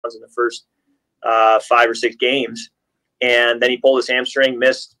touchdowns in the first 5 or 6 games. And then he pulled his hamstring,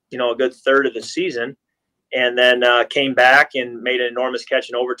 missed, a good third of the season, and then came back and made an enormous catch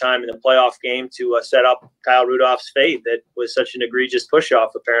in overtime in the playoff game to set up Kyle Rudolph's fate. That was such an egregious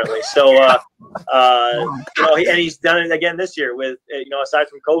push-off, apparently. So, and he's done it again this year with, aside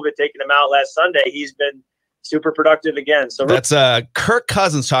from COVID taking him out last Sunday, he's been super productive again. So that's Kirk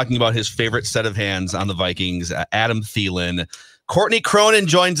Cousins talking about his favorite set of hands on the Vikings, Adam Thielen. Courtney Cronin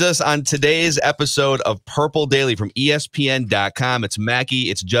joins us on today's episode of Purple Daily from ESPN.com. It's Mackey,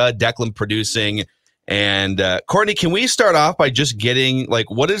 it's Judd, Declan producing. And Courtney, can we start off by just getting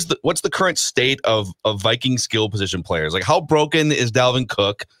what's the current state of Viking skill position players? Like, how broken is Dalvin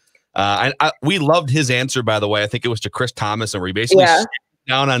Cook? We loved his answer, by the way. I think it was to Chris Thomas, and where he basically sat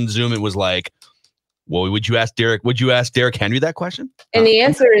down on Zoom. It was like, well, would you ask Derrick Henry that question? And the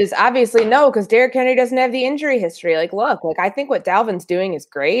answer is obviously no, because Derrick Henry doesn't have the injury history. Look, I think what Dalvin's doing is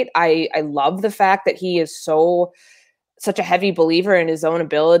great. I love the fact that he is such a heavy believer in his own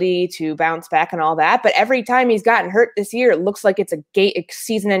ability to bounce back and all that. But every time he's gotten hurt this year, it looks like it's a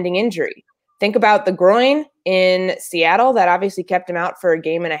season-ending injury. Think about the groin in Seattle. That obviously kept him out for a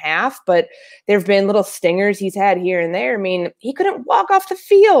game and a half, but there have been little stingers he's had here and there. I mean, he couldn't walk off the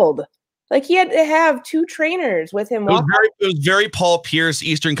field. He had to have 2 trainers with him. It was very Paul Pierce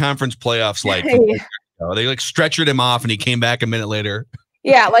Eastern Conference playoffs like. They stretchered him off, and he came back a minute later.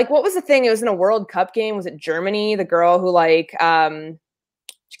 Yeah, what was the thing? It was in a World Cup game. Was it Germany? The girl who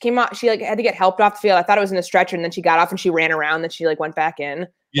she came out. She had to get helped off the field. I thought it was in a stretcher, and then she got off and she ran around. Then she went back in.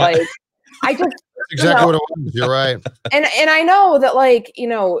 Yeah. I just that's exactly what it was. You're right. And I know that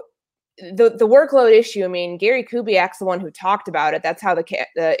the workload issue. I mean, Gary Kubiak's the one who talked about it. That's how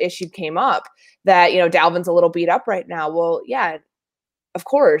the issue came up. That Dalvin's a little beat up right now. Well, yeah. Of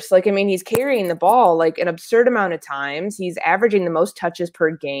course. He's carrying the ball an absurd amount of times. He's averaging the most touches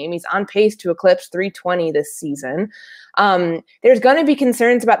per game. He's on pace to eclipse 320 this season. There's going to be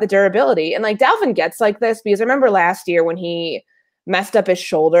concerns about the durability. And Dalvin gets this because I remember last year when he messed up his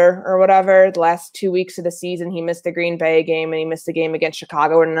shoulder or whatever, the last 2 weeks of the season, he missed the Green Bay game and he missed the game against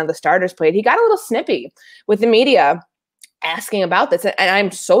Chicago when none of the starters played. He got a little snippy with the media asking about this. And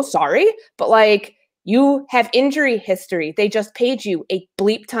I'm so sorry, but you have injury history. They just paid you a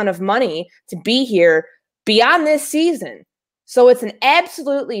bleep ton of money to be here beyond this season. So it's an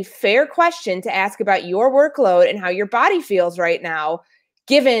absolutely fair question to ask about your workload and how your body feels right now,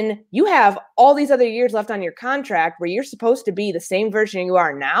 given you have all these other years left on your contract where you're supposed to be the same version you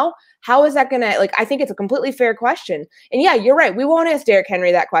are now. How is that going to, I think it's a completely fair question. And yeah, you're right. We won't ask Derrick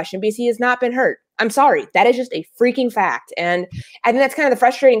Henry that question because he has not been hurt. I'm sorry. That is just a freaking fact. And I think that's kind of the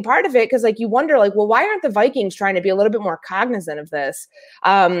frustrating part of it because you wonder well, why aren't the Vikings trying to be a little bit more cognizant of this?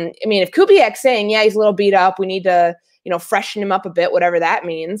 I mean, if Kubiak's saying, yeah, he's a little beat up, we need to, freshen him up a bit, whatever that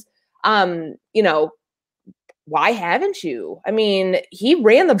means, why haven't you? I mean, he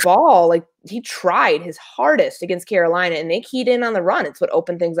ran the ball, he tried his hardest against Carolina and they keyed in on the run. It's what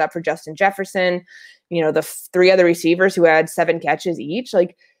opened things up for Justin Jefferson, the 3 other receivers who had 7 catches each.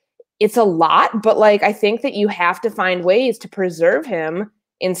 It's a lot, but I think that you have to find ways to preserve him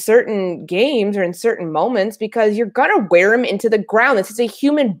in certain games or in certain moments because you're going to wear him into the ground. This is a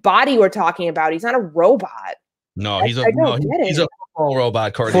human body we're talking about. He's not a robot. No, he's a football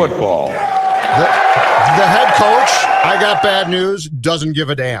robot, Courtney. Football. The head coach, I got bad news, doesn't give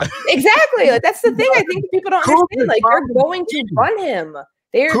a damn. Exactly. That's the thing I think that people don't understand. They're going to run him.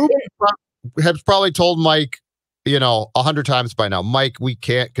 Has probably told Mike, 100 times by now, Mike, we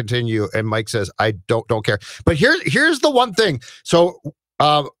can't continue. And Mike says, I don't care. But here's the one thing. So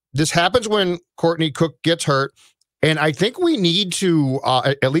this happens when Courtney Cook gets hurt. And I think we need to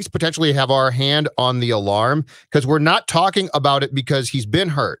at least potentially have our hand on the alarm because we're not talking about it because he's been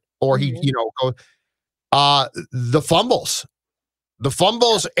hurt or he, the fumbles,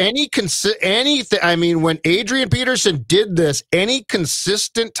 anything. I mean, when Adrian Peterson did this, any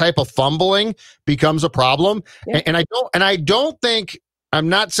consistent type of fumbling becomes a problem. Yeah. And I don't think, I'm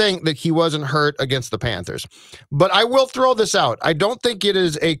not saying that he wasn't hurt against the Panthers, but I will throw this out. I don't think it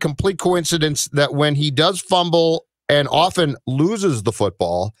is a complete coincidence that when he does fumble and often loses the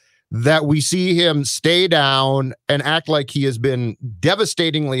football, that we see him stay down and act like he has been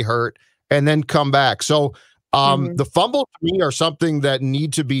devastatingly hurt and then come back. So the fumbles to me are something that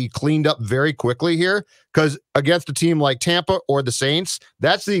need to be cleaned up very quickly here because against a team like Tampa or the Saints,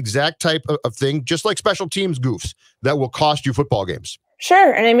 that's the exact type of thing, just like special teams goofs, that will cost you football games.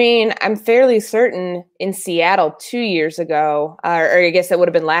 Sure. And I mean, I'm fairly certain in Seattle 2 years ago, or I guess that would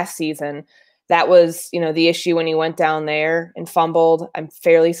have been last season, that was, the issue when he went down there and fumbled. I'm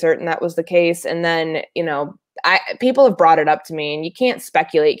fairly certain that was the case. And then, people have brought it up to me, and you can't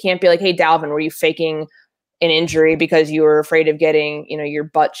speculate. You can't be like, hey, Dalvin, were you faking an injury because you were afraid of getting, your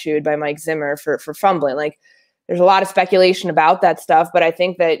butt chewed by Mike Zimmer for fumbling? Like, there's a lot of speculation about that stuff, but I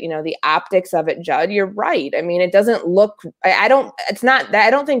think that, the optics of it, Judd, you're right. I mean, it doesn't look, I don't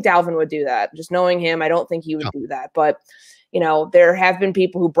think Dalvin would do that. Just knowing him, I don't think he would do that. But, there have been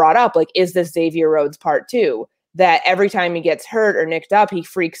people who brought up, like, is this Xavier Rhodes part 2? That every time he gets hurt or nicked up, he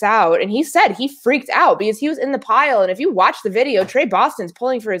freaks out. And he said he freaked out because he was in the pile. And if you watch the video, Trey Boston's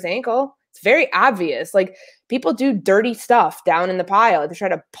pulling for his ankle. It's very obvious. Like, people do dirty stuff down in the pile. They try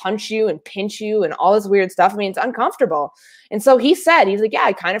to punch you and pinch you and all this weird stuff. I mean, it's uncomfortable. And so he's like, yeah,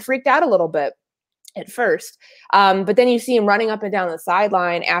 I kind of freaked out a little bit at first. But then you see him running up and down the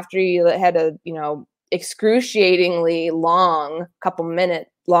sideline after he had a, excruciatingly long, couple minute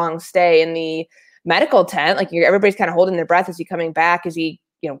long stay in the medical tent. Like, everybody's kind of holding their breath. Is he coming back? Is he,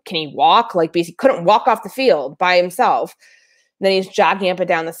 can he walk? Like, because he couldn't walk off the field by himself. And then he's jogging up and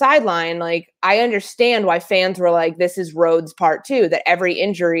down the sideline. Like, I understand why fans were like, this is Rhodes part 2, that every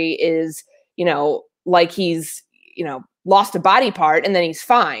injury is, like he's, lost a body part and then he's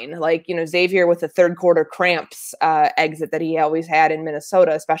fine. Like, Xavier with the third quarter cramps exit that he always had in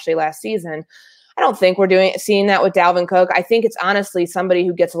Minnesota, especially last season. I don't think we're seeing that with Dalvin Cook. I think it's honestly somebody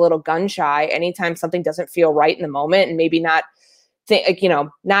who gets a little gun shy anytime something doesn't feel right in the moment, and maybe not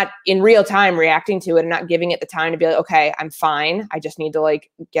in real time reacting to it and not giving it the time to be like, okay, I'm fine. I just need to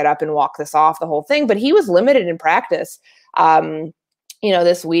get up and walk this off, the whole thing. But he was limited in practice,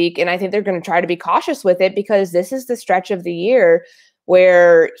 this week. And I think they're going to try to be cautious with it because this is the stretch of the year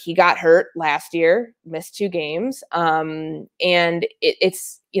where he got hurt last year, missed 2 games. And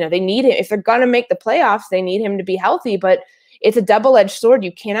it's, they need him. If they're going to make the playoffs, they need him to be healthy, but it's a double-edged sword.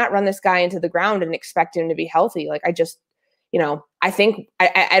 You cannot run this guy into the ground and expect him to be healthy. Like, I just, I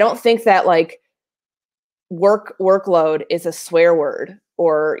don't think that workload is a swear word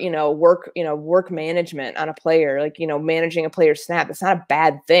or, work management on a player, managing a player's snap. It's not a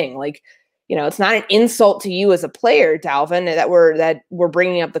bad thing. Like, it's not an insult to you as a player, Dalvin, that we're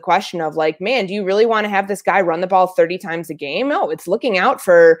bringing up the question of man, do you really want to have this guy run the ball 30 times a game? No, it's looking out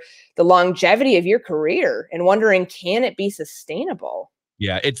for the longevity of your career and wondering, can it be sustainable?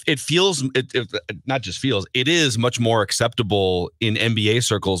 Yeah, it feels, it not just feels, it is much more acceptable in NBA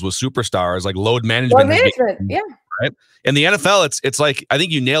circles with superstars, like load management. Yeah. Right. In the NFL, it's like, I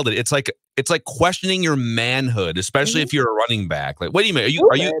think you nailed it. It's like questioning your manhood, especially if you're a running back. Like, what do you mean?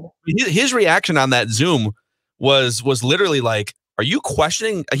 Are you? His reaction on that Zoom was literally like, are you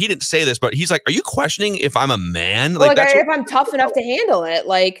questioning? He didn't say this, but he's like, are you questioning if I'm a man? Well, if I'm tough enough to handle it,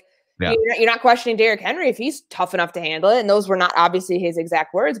 you're not questioning Derrick Henry if he's tough enough to handle it. And those were not obviously his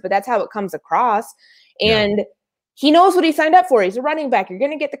exact words, but that's how it comes across. And he knows what he signed up for. He's a running back. You're going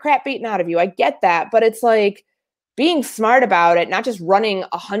to get the crap beaten out of you. I get that. But it's like being smart about it, not just running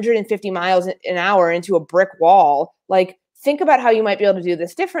 150 miles an hour into a brick wall. Like, think about how you might be able to do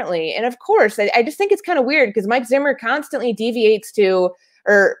this differently. And of course, I just think it's kind of weird because Mike Zimmer constantly deviates to,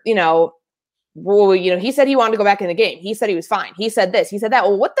 he said he wanted to go back in the game. He said he was fine. He said this, he said that.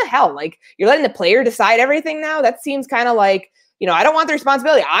 Well, what the hell? Like, you're letting the player decide everything now? That seems kind of like, I don't want the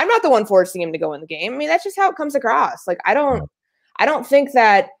responsibility. I'm not the one forcing him to go in the game. I mean, that's just how it comes across. Like, I don't think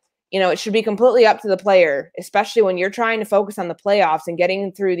that, it should be completely up to the player, especially when you're trying to focus on the playoffs and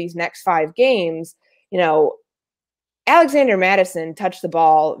getting through these next 5 games. Alexander Mattison touched the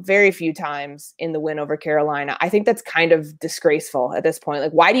ball very few times in the win over Carolina. I think that's kind of disgraceful at this point.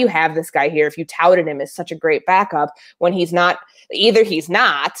 Like, why do you have this guy here if you touted him as such a great backup when he's not? Either he's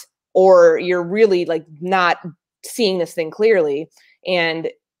not, or you're really not seeing this thing clearly and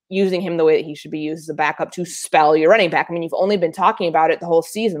using him the way that he should be used as a backup to spell your running back. I mean, you've only been talking about it the whole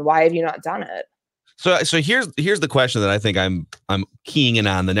season. Why have you not done it? So here's the question that I think I'm keying in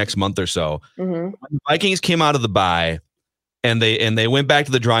on the next month or so. When the Vikings came out of the bye and they went back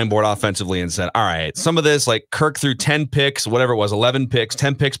to the drawing board offensively and said, all right, some of this, like Kirk threw 10 picks, whatever it was, 11 picks,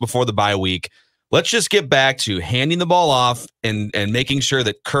 10 picks before the bye week. Let's just get back to handing the ball off and making sure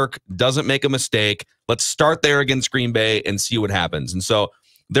that Kirk doesn't make a mistake. Let's start there against Green Bay and see what happens. And so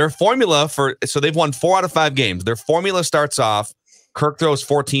their formula so they've won 4 out of 5 games. Their formula starts off, Kirk throws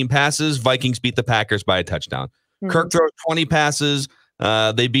 14 passes, Vikings beat the Packers by a touchdown. Kirk throws 20 passes,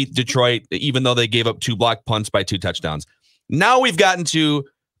 they beat Detroit, even though they gave up 2 blocked punts by 2 touchdowns. Now we've gotten to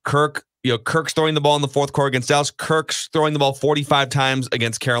Kirk. Kirk's throwing the ball in the 4th quarter against Dallas. Kirk's throwing the ball 45 times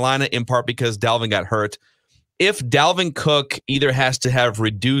against Carolina, in part because Dalvin got hurt. If Dalvin Cook either has to have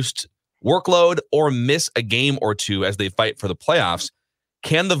reduced workload or miss a game or 2 as they fight for the playoffs,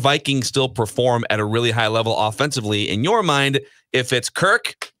 can the Vikings still perform at a really high level offensively? In your mind, if it's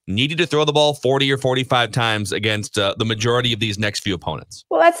Kirk, needing to throw the ball 40 or 45 times against the majority of these next few opponents.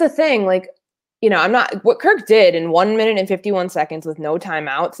 Well, that's the thing. Like, what Kirk did in 1 minute and 51 seconds with no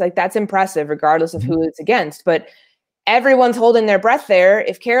timeouts, like that's impressive regardless of who it's against. But everyone's holding their breath there.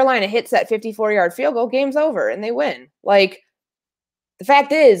 If Carolina hits that 54-yard field goal, game's over and they win. Like, the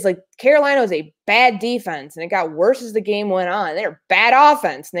fact is, like, Carolina was a bad defense and it got worse as the game went on. They're bad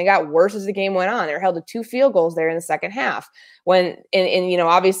offense and they got worse as the game went on. They were held to 2 field goals there in the second half when,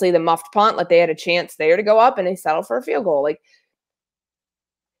 obviously the muffed punt, like they had a chance there to go up and they settled for a field goal. Like,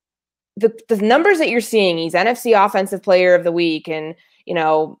 the numbers that you're seeing, he's NFC Offensive Player of the Week and,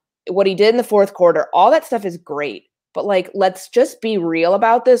 what he did in the fourth quarter, all that stuff is great. But, like, let's just be real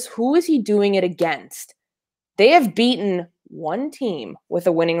about this. Who is he doing it against? They have beaten one team with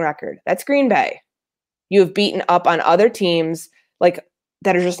a winning record. That's Green Bay. You have beaten up on other teams like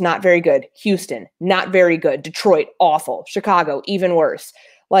that are just not very good. Houston, not very good. Detroit, awful. Chicago, even worse.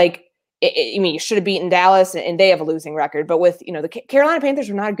 Like, you should have beaten Dallas and they have a losing record. But with, the Carolina Panthers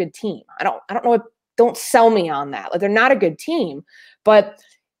are not a good team. I don't know. Don't sell me on that. Like, they're not a good team. But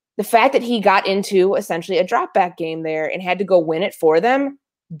the fact that he got into essentially a drop back game there and had to go win it for them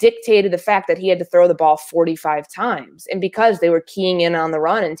dictated the fact that he had to throw the ball 45 times. And because they were keying in on the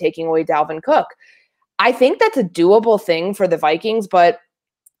run and taking away Dalvin Cook, I think that's a doable thing for the Vikings, but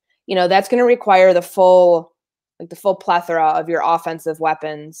that's going to require the full plethora of your offensive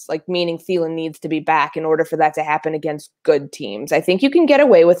weapons, like meaning Thielen needs to be back in order for that to happen against good teams. I think you can get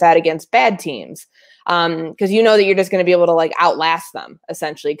away with that against bad teams. Because that you're just going to be able to like outlast them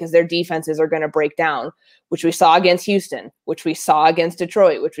essentially because their defenses are going to break down, which we saw against Houston, which we saw against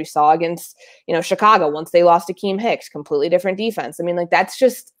Detroit, which we saw against, Chicago once they lost to Akeem Hicks, completely different defense. I mean, like that's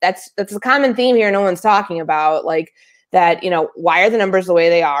a common theme here. No one's talking about like that, why are the numbers the way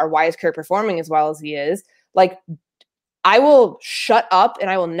they are? Why is Kirk performing as well as he is? Like, I will shut up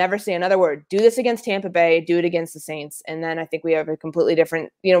and I will never say another word. Do this against Tampa Bay, do it against the Saints. And then I think we have a completely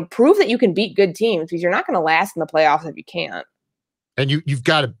different, prove that you can beat good teams because you're not going to last in the playoffs if you can't. And you've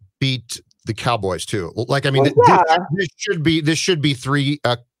got to beat the Cowboys too. Like, I mean, this should be 3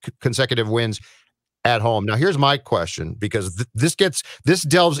 consecutive wins at home. Now, here's my question, because this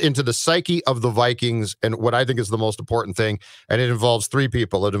delves into the psyche of the Vikings and what I think is the most important thing. And it involves 3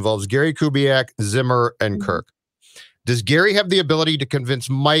 people. It involves Gary Kubiak, Zimmer, and Kirk. Does Gary have the ability to convince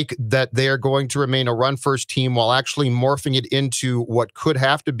Mike that they are going to remain a run-first team while actually morphing it into what could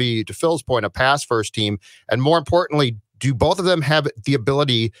have to be, to Phil's point, a pass-first team? And more importantly, do both of them have the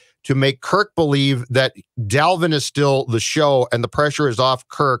ability to make Kirk believe that Dalvin is still the show and the pressure is off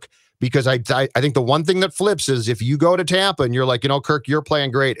Kirk? Because I think the one thing that flips is if you go to Tampa and you're like, Kirk, you're playing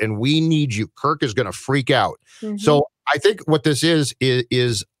great and we need you, Kirk is going to freak out. Mm-hmm. So I think what this is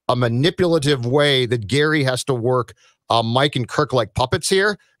a manipulative way that Gary has to work Mike and Kirk like puppets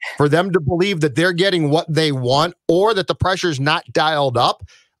here for them to believe that they're getting what they want or that the pressure's not dialed up.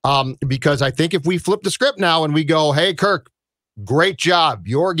 Because I think if we flip the script now and we go, hey, Kirk, great job,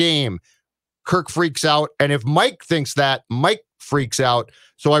 your game, Kirk freaks out. And if Mike thinks that, Mike freaks out.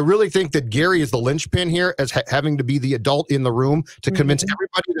 So I really think that Gary is the linchpin here as having to be the adult in the room to convince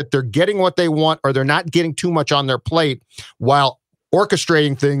everybody that they're getting what they want or they're not getting too much on their plate while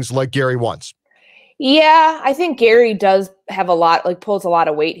orchestrating things like Gary wants. Yeah, I think Gary does have pulls a lot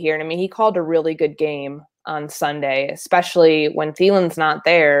of weight here. And I mean, he called a really good game on Sunday, especially when Thielen's not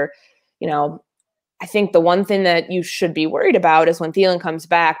there. I think the one thing that you should be worried about is when Thielen comes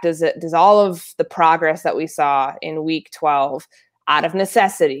back, does all of the progress that we saw in week 12 out of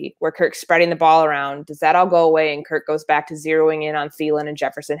necessity, where Kirk's spreading the ball around, does that all go away and Kirk goes back to zeroing in on Thielen and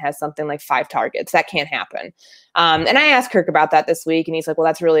Jefferson has something like 5 targets? That can't happen. And I asked Kirk about that this week, and he's like, well,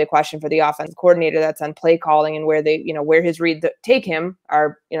 that's really a question for the offensive coordinator that's on play calling and where they, where his read take him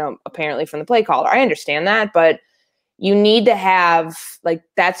are, apparently from the play caller. I understand that, but you need to have,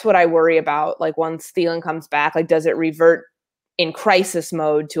 that's what I worry about. Like, once Thielen comes back, does it revert in crisis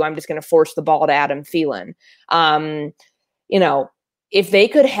mode to I'm just going to force the ball to Adam Thielen? If they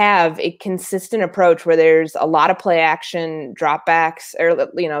could have a consistent approach where there's a lot of play action dropbacks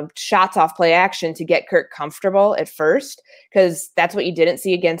or, shots off play action to get Kirk comfortable at first, because that's what you didn't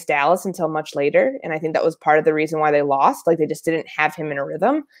see against Dallas until much later. And I think that was part of the reason why they lost. They just didn't have him in a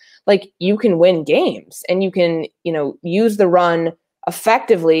rhythm. You can win games and you can, use the run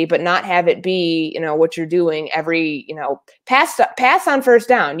effectively, but not have it be, what you're doing every, pass on first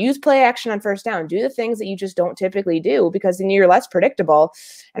down, use play action on first down, do the things that you just don't typically do, because then you're less predictable.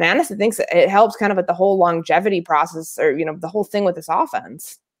 And I honestly think it helps kind of with the whole longevity process or, the whole thing with this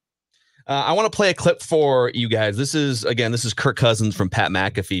offense. I want to play a clip for you guys. This is Kirk Cousins from Pat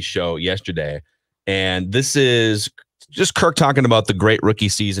McAfee's show yesterday. And this is just Kirk talking about the great rookie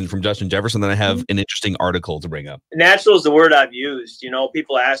season from Justin Jefferson. Then I have an interesting article to bring up. Natural is the word I've used.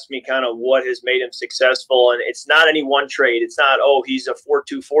 People ask me kind of what has made him successful, and it's not any one trait. It's not, oh, he's a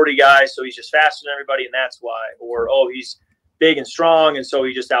 4.2 40 guy, so he's just faster than everybody, and that's why. Or, oh, he's big and strong, and so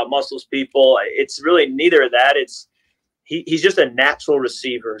he just outmuscles people. It's really neither of that. He's just a natural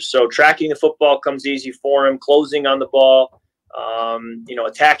receiver. So tracking the football comes easy for him, closing on the ball,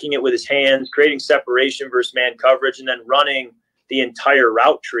 attacking it with his hands, creating separation versus man coverage, and then running the entire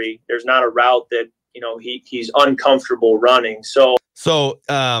route tree. There's not a route that, he's uncomfortable running. So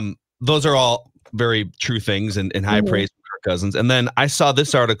those are all very true things and high praise for Kirk Cousins. And then I saw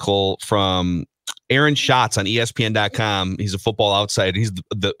this article from Aaron Schatz on ESPN.com. He's a Football Outsider. He's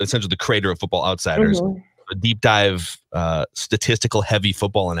essentially the creator of Football Outsiders, a deep dive, statistical heavy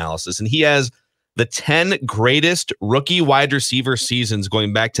football analysis. And he has the 10 greatest rookie wide receiver seasons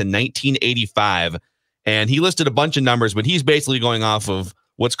going back to 1985. And he listed a bunch of numbers, but he's basically going off of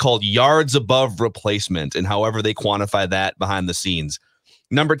what's called yards above replacement and however they quantify that behind the scenes.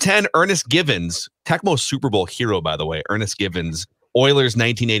 Number 10, Ernest Givens, Tecmo's Super Bowl hero, by the way, Ernest Givens, Oilers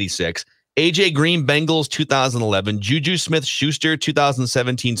 1986. AJ Green, Bengals 2011. Juju Smith-Schuster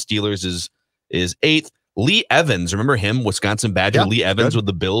 2017 Steelers is 8th. Lee Evans, remember him, Wisconsin Badger? Yeah, Lee Evans with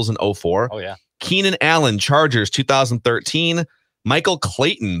the Bills in 04. Oh, yeah. Keenan Allen, Chargers 2013. Michael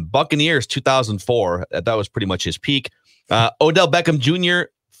Clayton, Buccaneers 2004. That was pretty much his peak. Odell Beckham Jr.,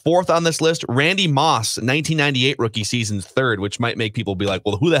 4th on this list. Randy Moss, 1998 rookie season, 3rd, which might make people be like,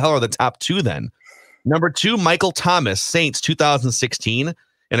 well, who the hell are the top 2 then? Number 2, Michael Thomas, Saints 2016.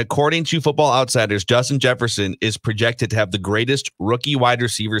 And according to Football Outsiders, Justin Jefferson is projected to have the greatest rookie wide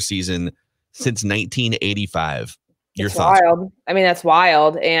receiver season since 1985. Your thoughts? Wild. I mean, that's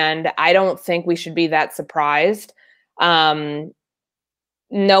wild. And I don't think we should be that surprised, knowing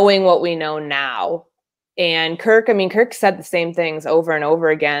what we know now. And Kirk said the same things over and over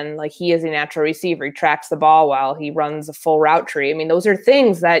again. Like, he is a natural receiver. He tracks the ball well. He runs a full route tree. I mean, those are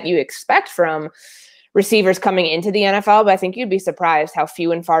things that you expect from receivers coming into the NFL, but I think you'd be surprised how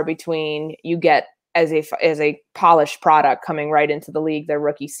few and far between you get as a polished product coming right into the league their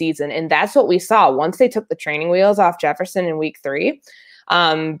rookie season. And that's what we saw once they took the training wheels off Jefferson in week 3.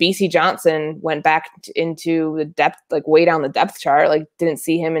 BC Johnson went back into the depth, like way down the depth chart, like didn't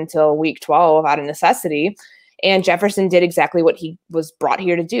see him until week 12 out of necessity. And Jefferson did exactly what he was brought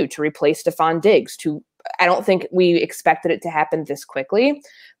here to do, to replace Stephon Diggs. I don't think we expected it to happen this quickly,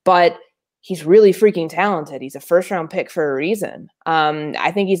 but he's really freaking talented. He's a first-round pick for a reason.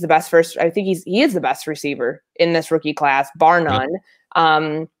 I think he's the best he is the best receiver in this rookie class, bar none.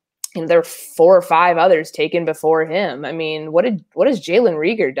 Yep. And there are 4 or 5 others taken before him. I mean, what has Jalen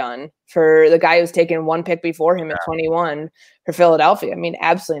Reagor done for the guy who's taken 1 pick before him at 21 for Philadelphia? I mean,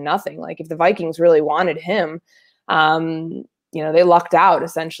 absolutely nothing. Like, if the Vikings really wanted him, they lucked out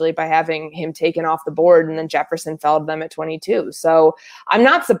essentially by having him taken off the board, and then Jefferson fell to them at 22. So I'm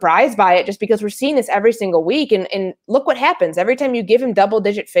not surprised by it, just because we're seeing this every single week. And look what happens every time you give him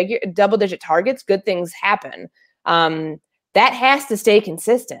double-digit targets, good things happen. That has to stay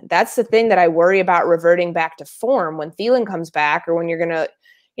consistent. That's the thing that I worry about reverting back to form when Thielen comes back, or when you're going to,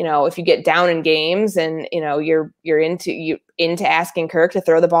 if you get down in games and, you're into asking Kirk to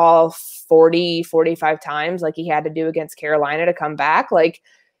throw the ball 40, 45 times like he had to do against Carolina to come back. Like,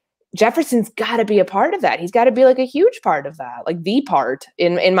 Jefferson's got to be a part of that. He's got to be like a huge part of that, like the part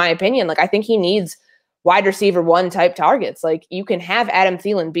in my opinion. Like, I think he needs wide receiver 1 type targets. Like, you can have Adam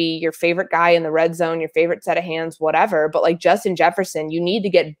Thielen be your favorite guy in the red zone, your favorite set of hands, whatever. But like Justin Jefferson, you need to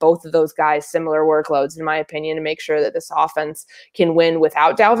get both of those guys similar workloads, in my opinion, to make sure that this offense can win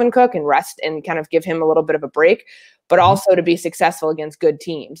without Dalvin Cook and rest and kind of give him a little bit of a break, but also to be successful against good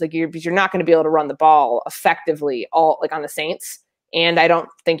teams. Like, you're not going to be able to run the ball effectively on the Saints. And I don't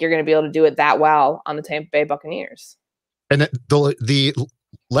think you're going to be able to do it that well on the Tampa Bay Buccaneers. And the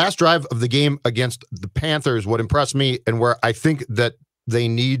last drive of the game against the Panthers, what impressed me, and where I think that they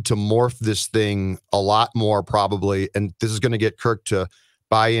need to morph this thing a lot more probably, and this is going to get Kirk to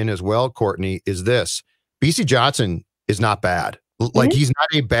buy in as well, Courtney, is this. BC Johnson is not bad. Like, he's not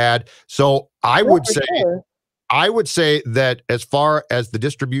a bad. So I would say that as far as the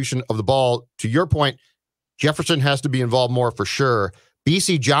distribution of the ball, to your point, Jefferson has to be involved more for sure.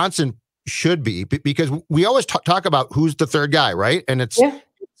 BC Johnson should be, because we always talk about who's the third guy, right? And it's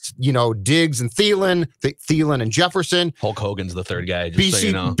Diggs and Thielen and Jefferson. Hulk Hogan's the third guy.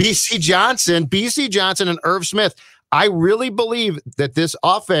 BC Johnson and Irv Smith. I really believe that this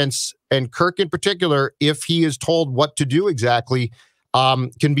offense, and Kirk in particular, if he is told what to do exactly,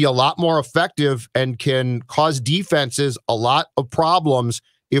 can be a lot more effective and can cause defenses a lot of problems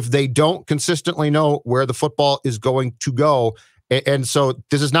if they don't consistently know where the football is going to go. And so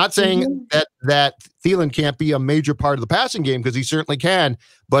this is not saying that Thielen can't be a major part of the passing game, because he certainly can,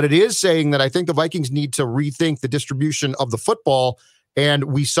 but it is saying that I think the Vikings need to rethink the distribution of the football. And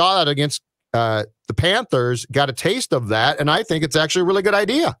we saw that against the Panthers, got a taste of that, and I think it's actually a really good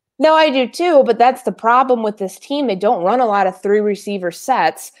idea. No, I do too, but that's the problem with this team. They don't run a lot of 3 receiver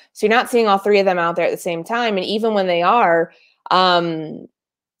sets, so you're not seeing all 3 of them out there at the same time. And even when they are,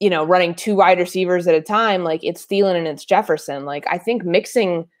 running 2 wide receivers at a time, like it's Thielen and it's Jefferson. Like I think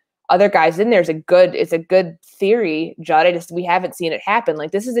mixing other guys in there is a good theory, Judd. We haven't seen it happen.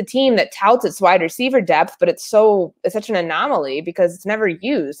 Like this is a team that touts its wide receiver depth, but it's such an anomaly because it's never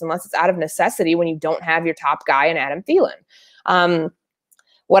used unless it's out of necessity when you don't have your top guy in Adam Thielen.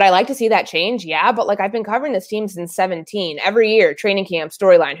 Would I like to see that change? Yeah, but like I've been covering this team since 2017. Every year, training camp,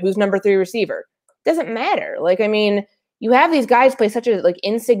 storyline, who's number 3 receiver? Doesn't matter. Like, I mean, you have these guys play such a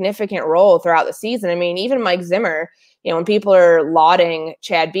insignificant role throughout the season. I mean, even Mike Zimmer, when people are lauding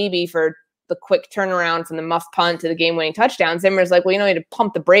Chad Beebe for the quick turnaround from the muff punt to the game-winning touchdown, Zimmer's like, well, you need to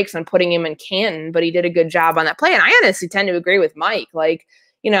pump the brakes on putting him in Canton, but he did a good job on that play. And I honestly tend to agree with Mike. Like,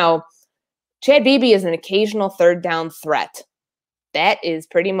 Chad Beebe is an occasional third down threat. That is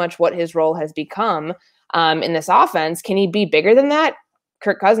pretty much what his role has become in this offense. Can he be bigger than that?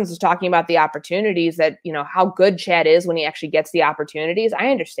 Kirk Cousins was talking about the opportunities that, how good Chad is when he actually gets the opportunities. I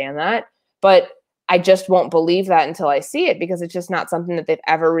understand that, but I just won't believe that until I see it, because it's just not something that they've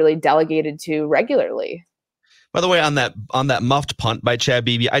ever really delegated to regularly. By the way, on that muffed punt by Chad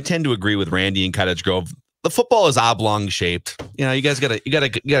Beebe, I tend to agree with Randy in Cottage Grove. The football is oblong shaped. You guys gotta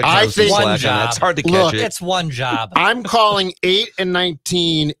I think one job. It's hard to catch it. It's one job. I'm calling 8 and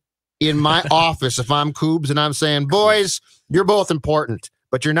 19 in my office if I'm Coobs, and I'm saying, boys, you're both important,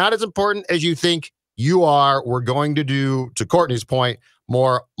 but you're not as important as you think you are. We're going to do, to Courtney's point,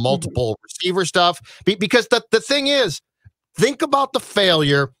 more multiple receiver stuff. Because the thing is, think about the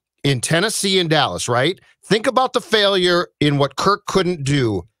failure in Tennessee and Dallas, right? Think about the failure in what Kirk couldn't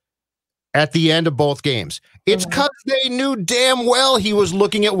do at the end of both games. It's because they knew damn well he was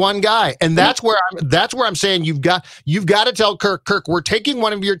looking at one guy. And that's where I'm saying you've got to tell Kirk, we're taking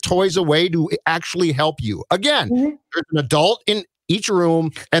one of your toys away to actually help you. Again, there's an adult in each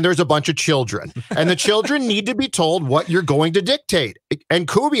room and there's a bunch of children. And the children need to be told what you're going to dictate. And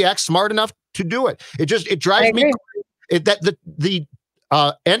Kubiak's smart enough to do it. It drives me crazy. The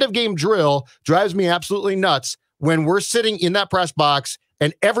end of game drill drives me absolutely nuts when we're sitting in that press box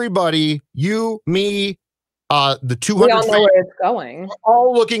and everybody, you, me, the 200, we all know where it's going. We're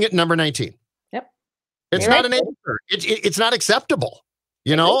all looking at number 19. Yep. It's not an answer. It's not acceptable.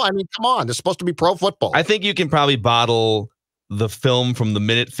 I mean, come on. This is supposed to be pro football. I think you can probably bottle the film from the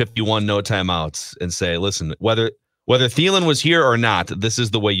minute 51, no timeouts, and say, listen, whether Thielen was here or not, this is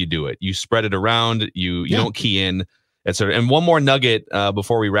the way you do it. You spread it around. You don't key in, etc. And one more nugget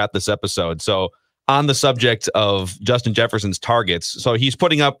before we wrap this episode. So, on the subject of Justin Jefferson's targets, so he's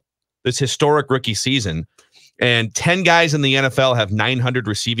putting up this historic rookie season, and 10 guys in the NFL have 900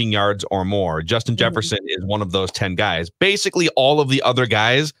 receiving yards or more. Justin Jefferson is one of those 10 guys. Basically, all of the other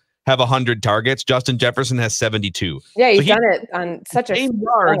guys have 100 targets. Justin Jefferson has 72. Yeah, he's done it on such a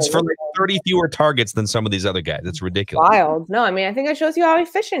yards for like 30 fewer targets than some of these other guys. It's ridiculous. Wild. No, I mean, I think that shows you how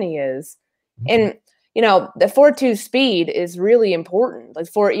efficient he is. And, the 4.2 speed is really important.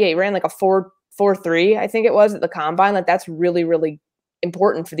 He ran like a 4.3, I think it was, at the combine. Like that's really, really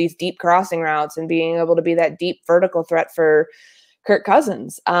important for these deep crossing routes and being able to be that deep vertical threat for Kirk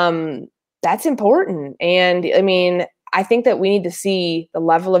Cousins. That's important. And I mean, I think that we need to see the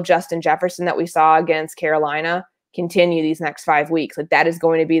level of Justin Jefferson that we saw against Carolina continue these next 5 weeks. Like that is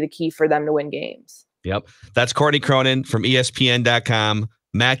going to be the key for them to win games. Yep. That's Courtney Cronin from ESPN.com.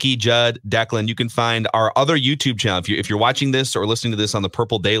 Mackey, Judd, Declan. You can find our other YouTube channel if you're watching this or listening to this on the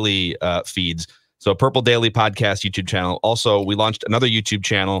Purple Daily feeds. So Purple Daily Podcast YouTube channel. Also, we launched another YouTube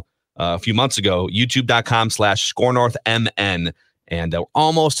channel a few months ago, youtube.com/ScoreNorthMN. And we're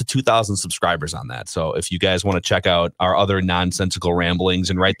almost to 2,000 subscribers on that. So if you guys want to check out our other nonsensical ramblings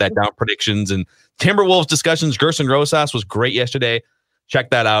and write that down, predictions and Timberwolves discussions, Gerson Rosas was great yesterday. Check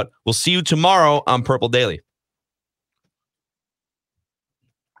that out. We'll see you tomorrow on Purple Daily.